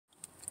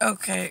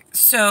Okay,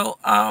 so,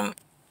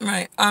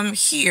 right, I'm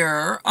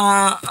here,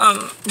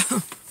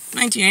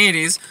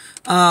 1980s,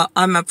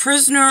 I'm a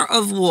prisoner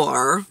of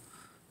war.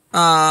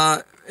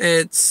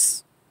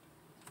 It's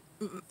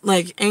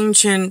like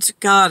ancient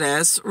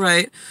goddess,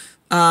 right?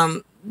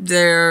 I'm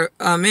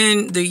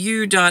in the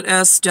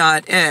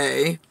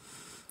U.S.A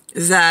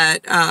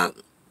that,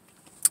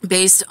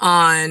 based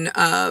on,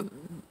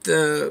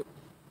 the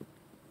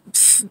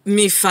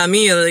Mi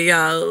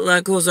Familia,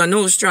 La Cosa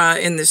Nostra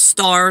in the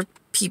Star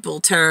People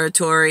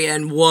territory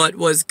and what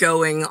was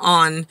going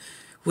on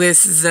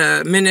with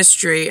the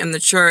ministry and the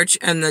church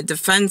and the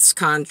defense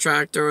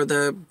contractor or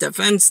the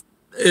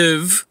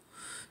defensive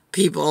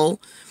people,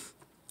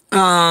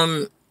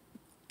 and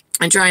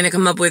trying to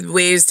come up with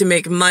ways to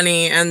make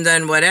money and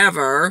then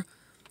whatever.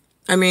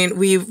 I mean,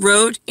 we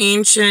wrote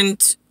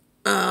ancient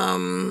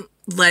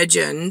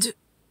legend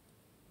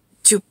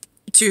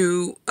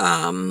to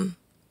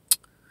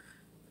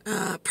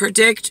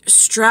predict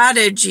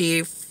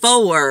strategy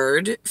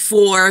forward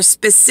for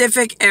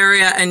specific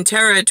area and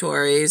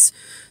territories,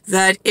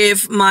 that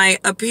if my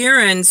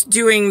appearance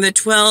doing the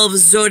 12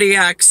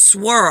 zodiac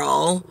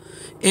swirl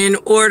in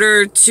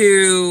order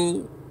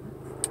to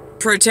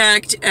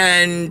protect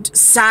and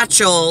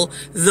satchel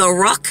the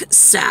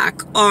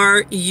rucksack,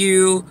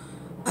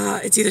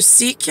 it's either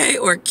CK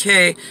or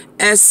K,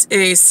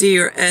 SAC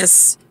or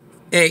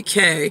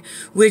SAK,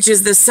 which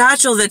is the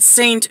satchel that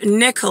Saint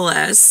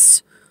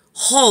Nicholas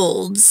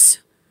holds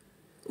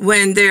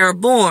when they are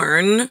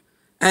born,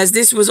 as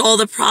this was all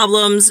the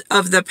problems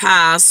of the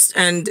past,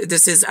 and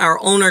this is our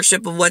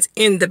ownership of what's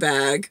in the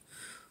bag.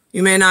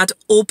 You may not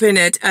open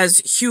it as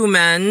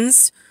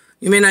humans.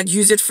 You may not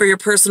use it for your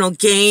personal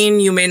gain.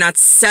 You may not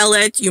sell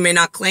it. You may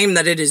not claim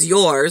that it is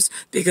yours,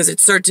 because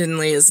it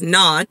certainly is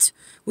not.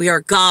 We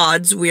are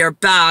gods. We are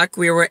back.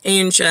 We were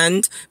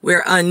ancient.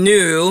 We're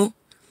anew.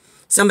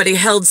 Somebody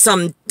held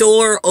some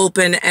door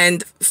open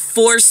and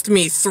forced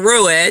me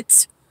through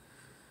it.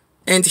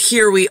 And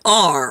here we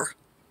are.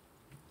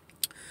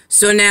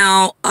 So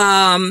now,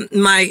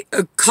 my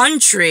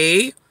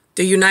country,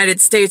 the United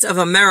States of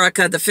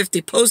America, the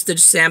 50 postage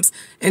stamps,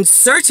 and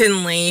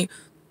certainly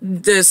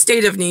the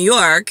state of New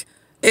York,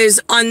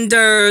 is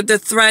under the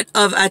threat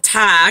of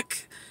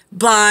attack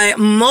by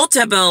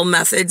multiple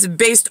methods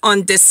based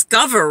on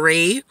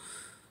discovery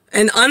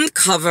and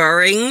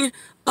uncovering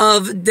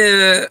of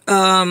the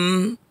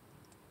coven.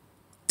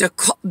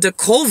 It's a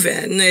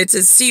COVEN.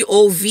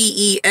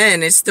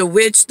 It's the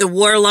witch, the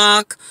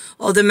warlock,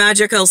 all the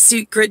magical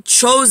secret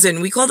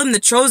chosen. We call them the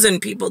chosen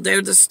people.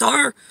 They're the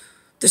star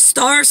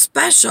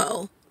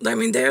special. I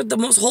mean, they're the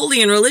most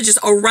holy and religious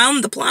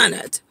around the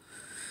planet.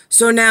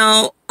 So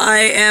now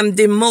I am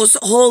the most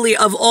holy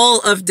of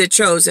all of the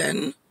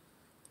chosen.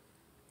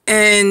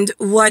 And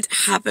what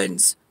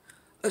happens?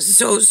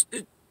 So,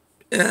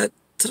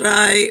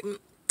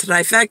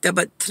 trifecta,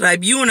 but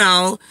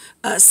tribunal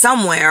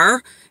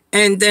somewhere,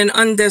 and then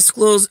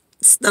undisclosed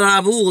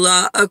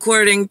Strabula,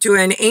 according to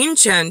an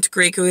ancient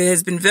Greek who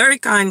has been very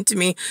kind to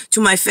me, to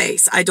my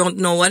face. I don't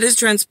know what has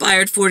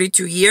transpired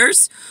 42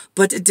 years,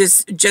 but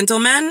this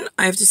gentleman,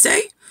 I have to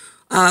say,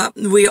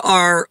 we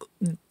are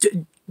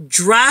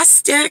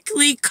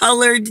drastically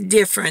colored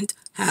different.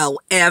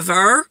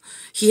 However,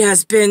 he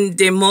has been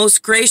the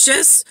most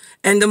gracious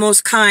and the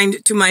most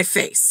kind to my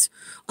face,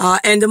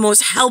 and the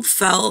most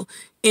helpful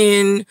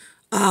in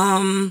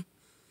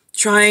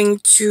trying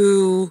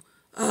to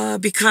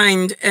be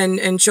kind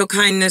and show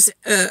kindness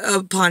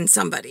upon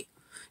somebody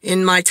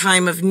in my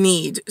time of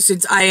need,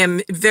 since I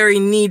am very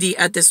needy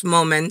at this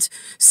moment,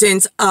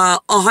 since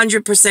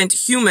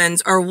 100%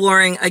 humans are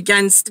warring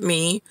against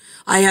me.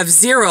 I have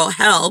zero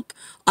help.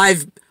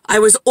 I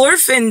was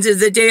orphaned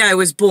the day I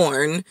was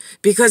born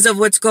because of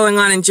what's going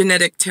on in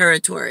genetic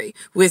territory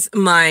with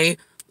we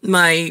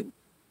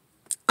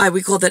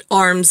call that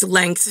arm's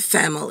length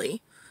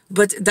family.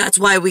 But that's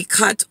why we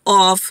cut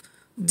off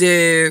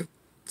the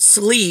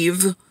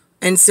sleeve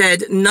and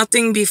said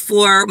nothing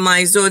before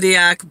my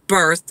zodiac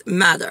birth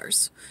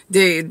matters.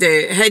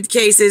 The head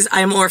case is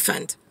I am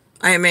orphaned.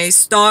 I am a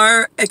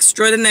star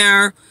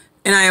extraordinaire,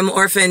 and I am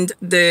orphaned.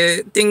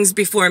 The things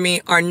before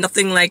me are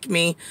nothing like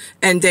me,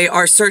 and they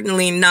are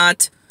certainly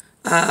not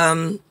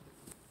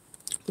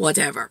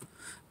whatever.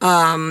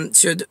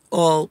 Should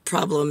all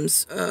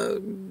problems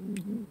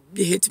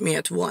hit me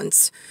at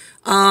once.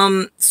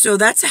 So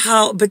that's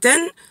how, but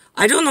then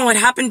I don't know what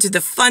happened to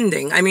the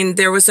funding. I mean,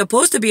 there was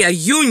supposed to be a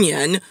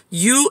union,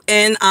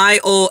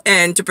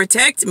 UNION, to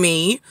protect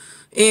me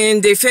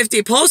in the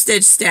 50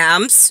 postage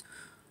stamps.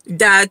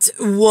 That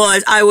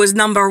was, I was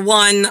number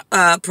one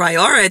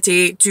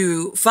priority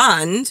to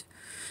fund.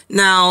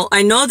 Now,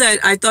 I know that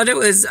I thought it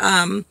was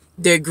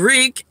the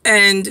Greek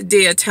and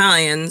the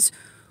Italians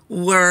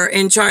were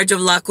in charge of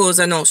La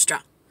Cosa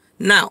Nostra.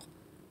 Now,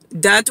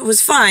 that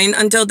was fine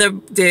until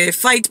the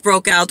fight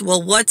broke out.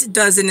 Well, what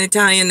does an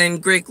Italian and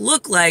Greek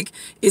look like?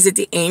 Is it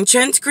the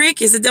ancient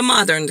Greek? Is it the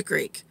modern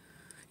Greek?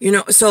 You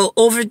know, so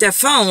over the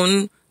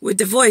phone with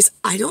the voice,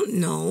 I don't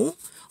know.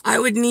 I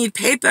would need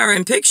paper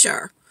and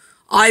picture.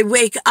 I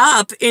wake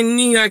up in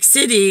New York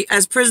City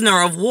as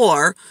prisoner of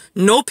war,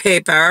 no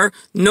paper,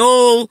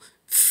 no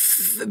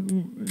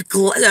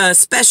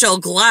special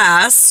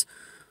glass.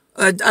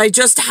 I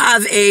just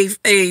have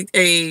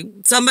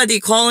somebody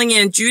calling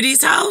in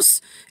Judy's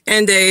house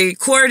and a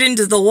cord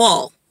into the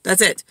wall.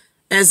 That's it.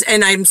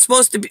 And I'm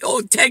supposed to be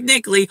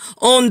technically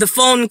own the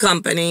phone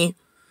company,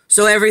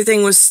 so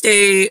everything was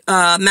stay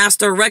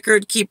master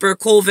record keeper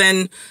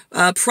Coven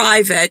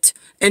private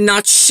and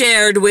not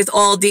shared with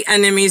all the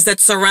enemies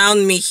that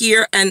surround me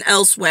here and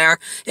elsewhere,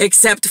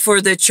 except for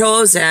the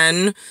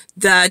chosen.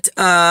 That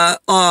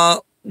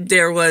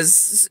there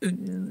was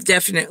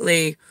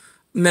definitely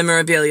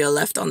memorabilia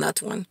left on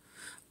that one,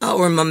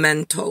 or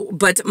memento.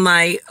 But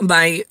my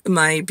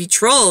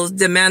betrothed,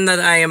 the man that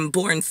I am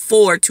born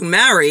for to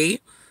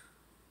marry,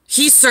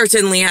 he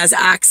certainly has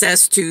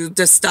access to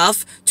the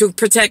stuff to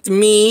protect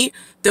me,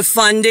 the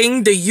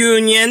funding, the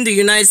Union, the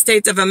United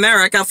States of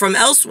America from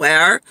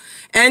elsewhere,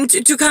 and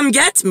to come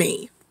get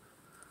me.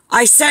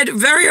 I said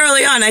very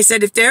early on, I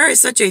said, if there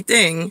is such a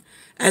thing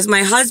as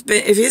my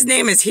husband, if his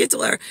name is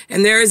Hitler,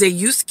 and there is a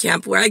youth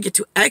camp where I get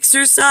to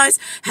exercise,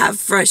 have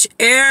fresh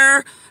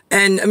air,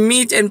 and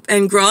meet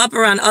and grow up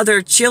around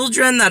other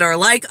children that are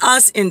like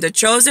us in the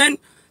chosen,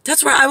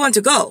 that's where I want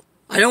to go.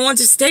 I don't want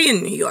to stay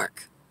in New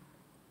York.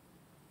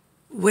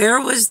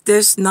 Where was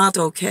this not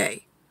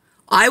okay?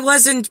 I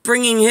wasn't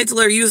bringing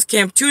Hitler Youth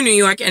Camp to New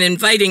York and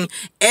inviting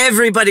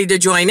everybody to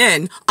join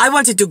in. I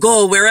wanted to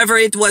go wherever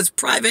it was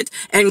private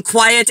and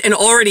quiet and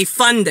already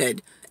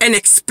funded and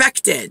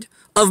expected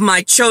of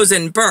my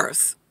chosen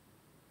birth.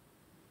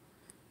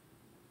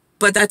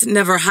 But that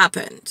never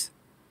happened.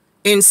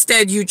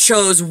 Instead, you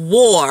chose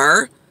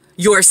war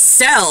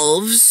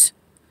yourselves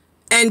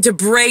and to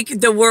break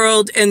the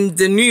world and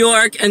the New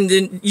York and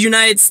the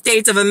United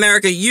States of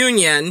America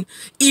Union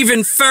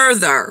even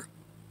further.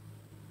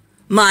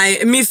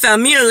 Mi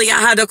familia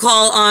had to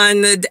call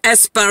on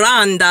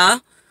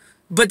Esperanza,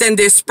 but then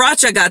the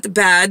Spracha got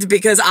bad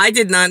because I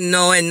did not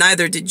know, and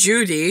neither did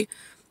Judy,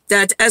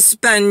 that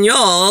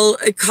Espanol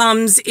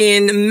comes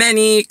in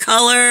many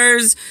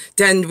colors.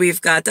 Then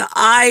we've got the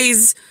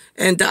eyes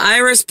and the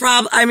iris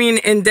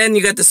and then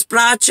you got the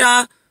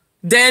Spracha.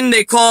 Then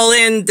they call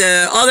in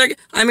the other.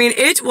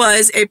 It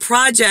was a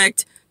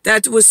project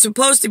that was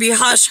supposed to be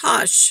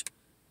hush-hush.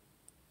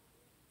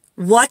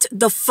 What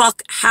the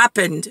fuck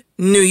happened,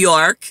 New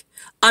York?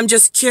 I'm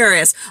just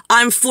curious.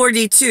 I'm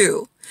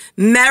 42.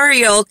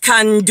 Mario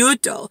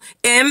Canduto.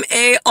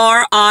 Mario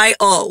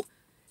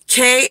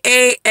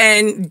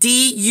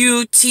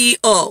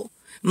Kanduto.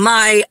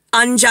 My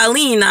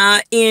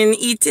Angelina in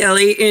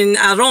Italy, in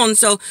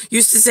Aronso,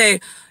 used to say,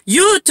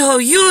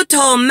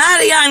 Yuto,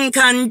 Marianne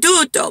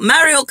Canduto,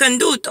 Mario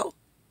Canduto.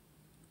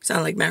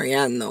 Sound like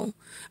Marianne, though.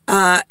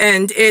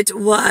 And it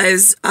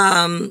was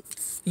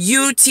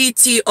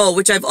UTTO,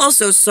 which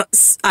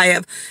I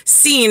have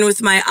seen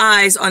with my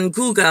eyes on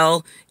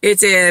Google.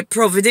 It's a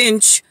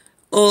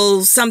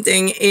provincial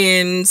something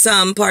in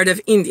some part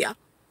of India.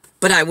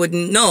 But I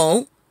wouldn't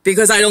know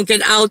because I don't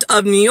get out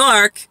of New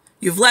York.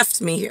 You've left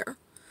me here.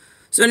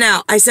 So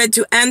now, I said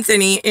to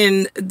Anthony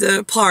in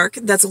the park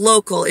that's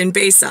local in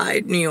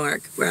Bayside, New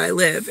York, where I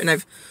live, and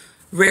I've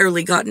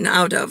rarely gotten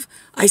out of.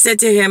 I said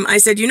to him,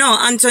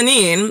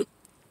 Antonin,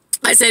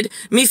 I said,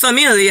 mi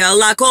familia,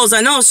 la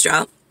cosa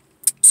nostra,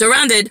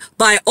 surrounded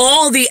by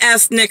all the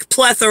ethnic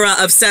plethora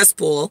of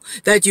cesspool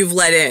that you've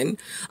let in.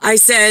 I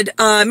said,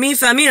 mi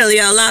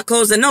familia, la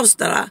cosa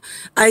nostra.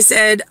 I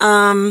said,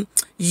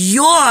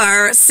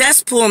 your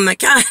cesspool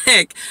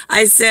mechanic.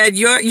 I said,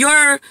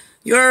 your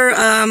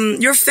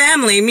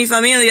family, mi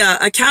familia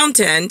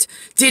accountant,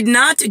 did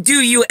not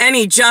do you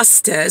any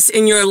justice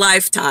in your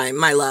lifetime,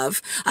 my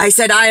love. I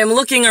said, I am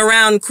looking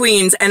around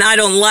Queens and I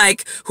don't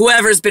like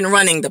whoever's been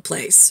running the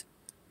place.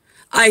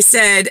 I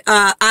said,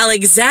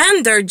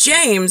 Alexander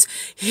James,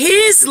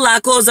 his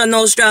La Cosa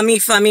Nostra Mi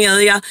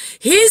Familia,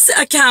 his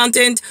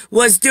accountant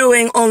was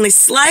doing only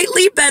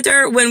slightly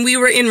better when we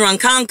were in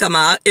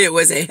Ronkonkoma. It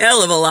was a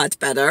hell of a lot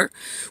better.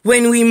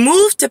 When we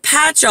moved to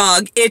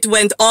Patchogue, it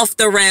went off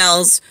the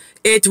rails.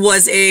 It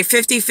was a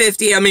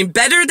 50-50.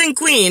 Better than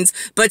Queens,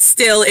 but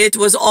still it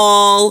was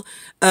all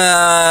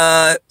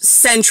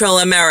Central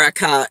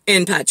America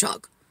in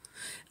Patchogue.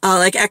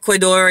 Like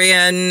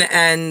Ecuadorian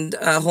and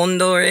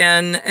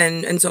Honduran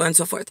and so on and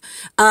so forth.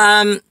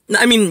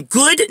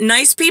 Good,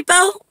 nice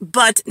people,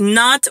 but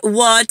not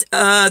what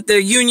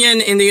the Union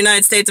in the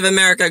United States of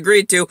America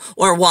agreed to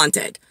or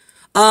wanted.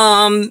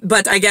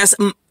 But I guess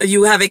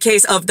you have a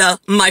case of the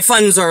my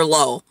funds are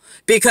low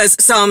because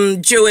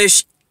some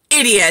Jewish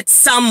idiot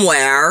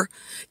somewhere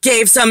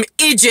gave some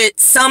idiot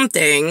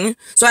something.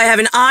 So I have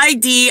an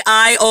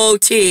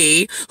IDIOT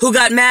who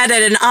got mad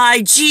at an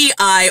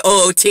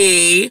IGIOT,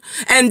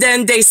 and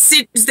then they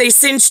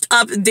cinched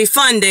up the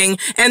funding,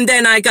 and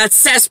then I got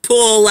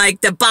cesspool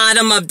like the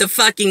bottom of the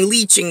fucking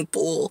leaching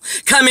pool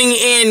coming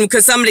in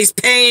because somebody's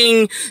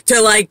paying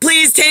to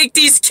please take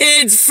these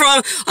kids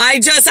from,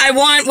 I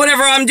want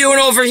whatever I'm doing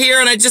over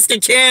here and I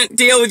can't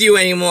deal with you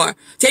anymore.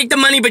 Take the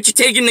money, but you're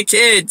taking the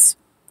kids.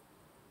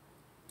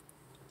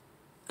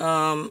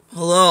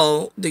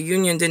 Hello, the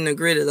union didn't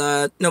agree to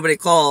that. Nobody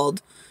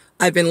called.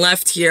 I've been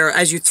left here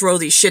as you throw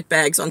these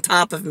shitbags on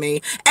top of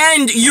me,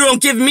 and you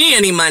don't give me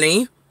any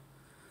money.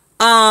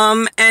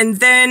 And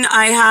then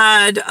I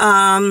had,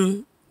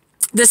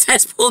 the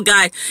cesspool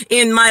guy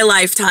in my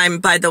lifetime,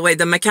 by the way,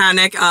 the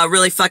mechanic,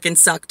 really fucking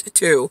sucked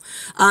too.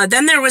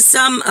 Then there was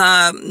some,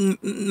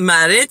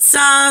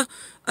 Maritza,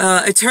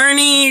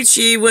 attorney.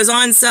 She was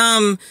on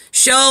some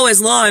show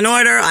as Law and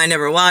Order. I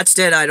never watched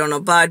it. I don't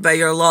abide by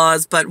your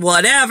laws, but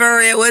whatever.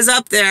 It was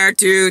up there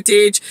to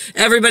teach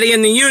everybody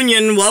in the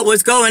union what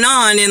was going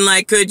on. And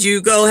like, could you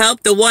go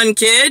help the one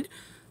kid?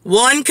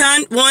 One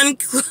cunt, one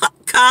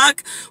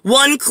cock,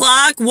 one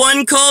clock,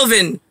 one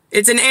coven.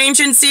 It's an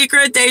ancient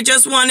secret. They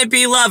just want to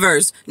be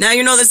lovers. Now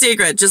you know the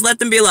secret. Just let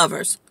them be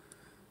lovers.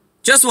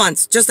 Just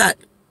once. Just that.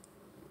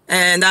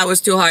 And that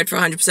was too hard for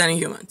 100% of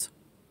humans.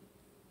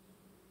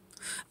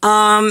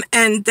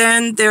 And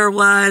then there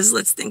was,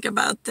 let's think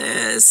about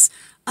this.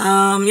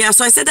 Yeah,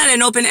 so I said that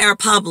in open air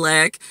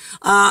public.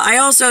 I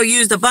also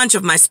used a bunch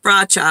of my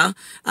spracha.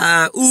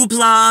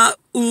 Oopla,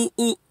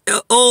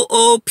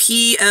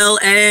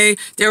 OOPLA.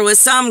 There was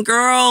some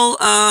girl,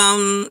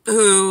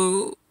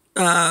 who,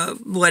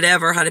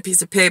 whatever, had a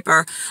piece of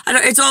paper.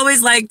 It's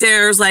always like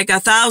there's like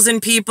 1,000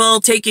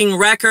 people taking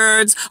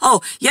records. Oh,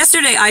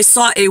 yesterday I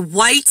saw a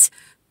white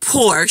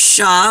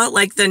Porsche,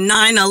 like the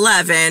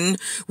 911,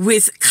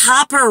 with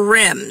copper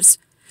rims.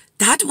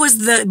 That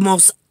was the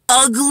most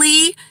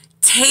ugly,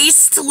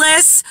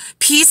 tasteless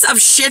piece of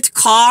shit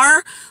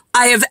car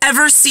I have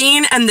ever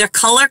seen, and their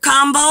color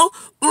combo,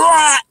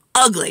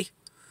 ugly.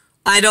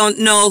 I don't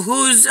know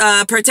who's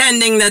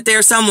pretending that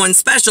they're someone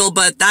special,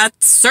 but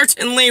that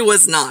certainly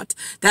was not.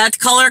 That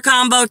color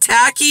combo,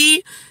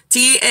 tacky,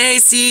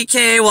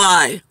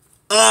 T-A-C-K-Y.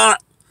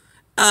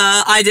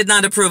 I did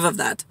not approve of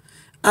that.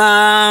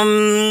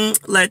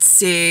 Let's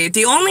see.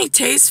 The only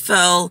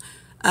tasteful,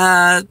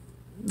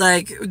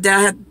 like, that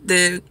had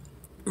the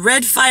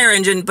red fire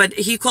engine, but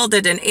he called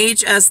it an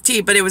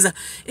HST, but it was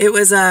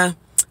a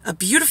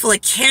beautiful,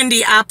 like,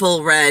 candy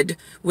apple red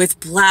with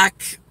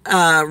black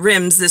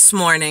rims this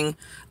morning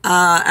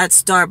at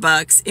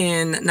Starbucks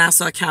in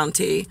Nassau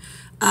County.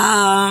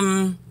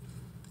 Right,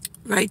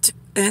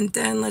 and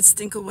then let's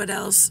think of what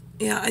else.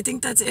 Yeah, I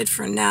think that's it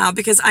for now,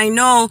 because I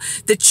know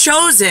the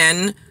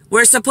Chosen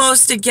we're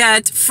supposed to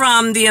get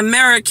from the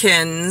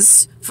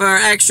Americans for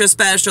extra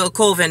special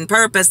coven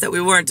purpose that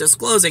we weren't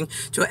disclosing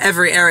to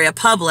every area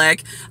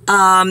public.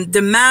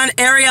 The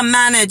area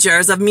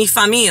managers of Mi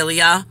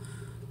Familia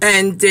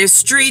and the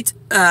street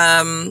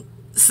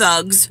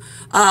thugs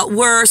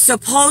were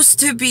supposed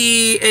to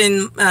be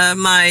in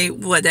my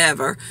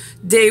whatever.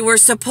 They were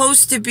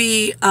supposed to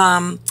be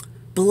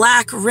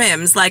black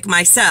rims like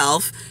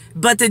myself,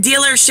 but the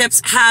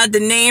dealerships had the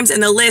names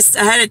and the lists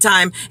ahead of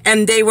time,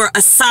 and they were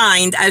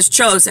assigned as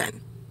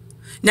Chosen.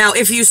 Now,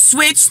 if you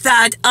switch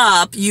that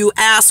up, you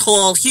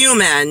asshole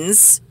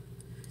humans,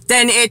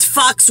 then it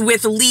fucks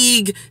with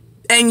league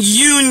and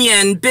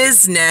union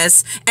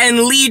business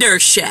and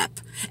leadership.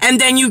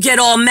 And then you get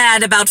all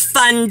mad about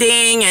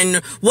funding and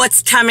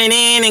what's coming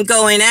in and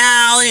going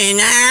out, and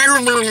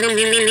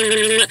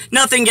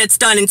nothing gets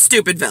done in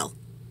Stupidville.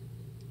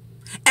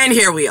 And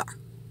here we are.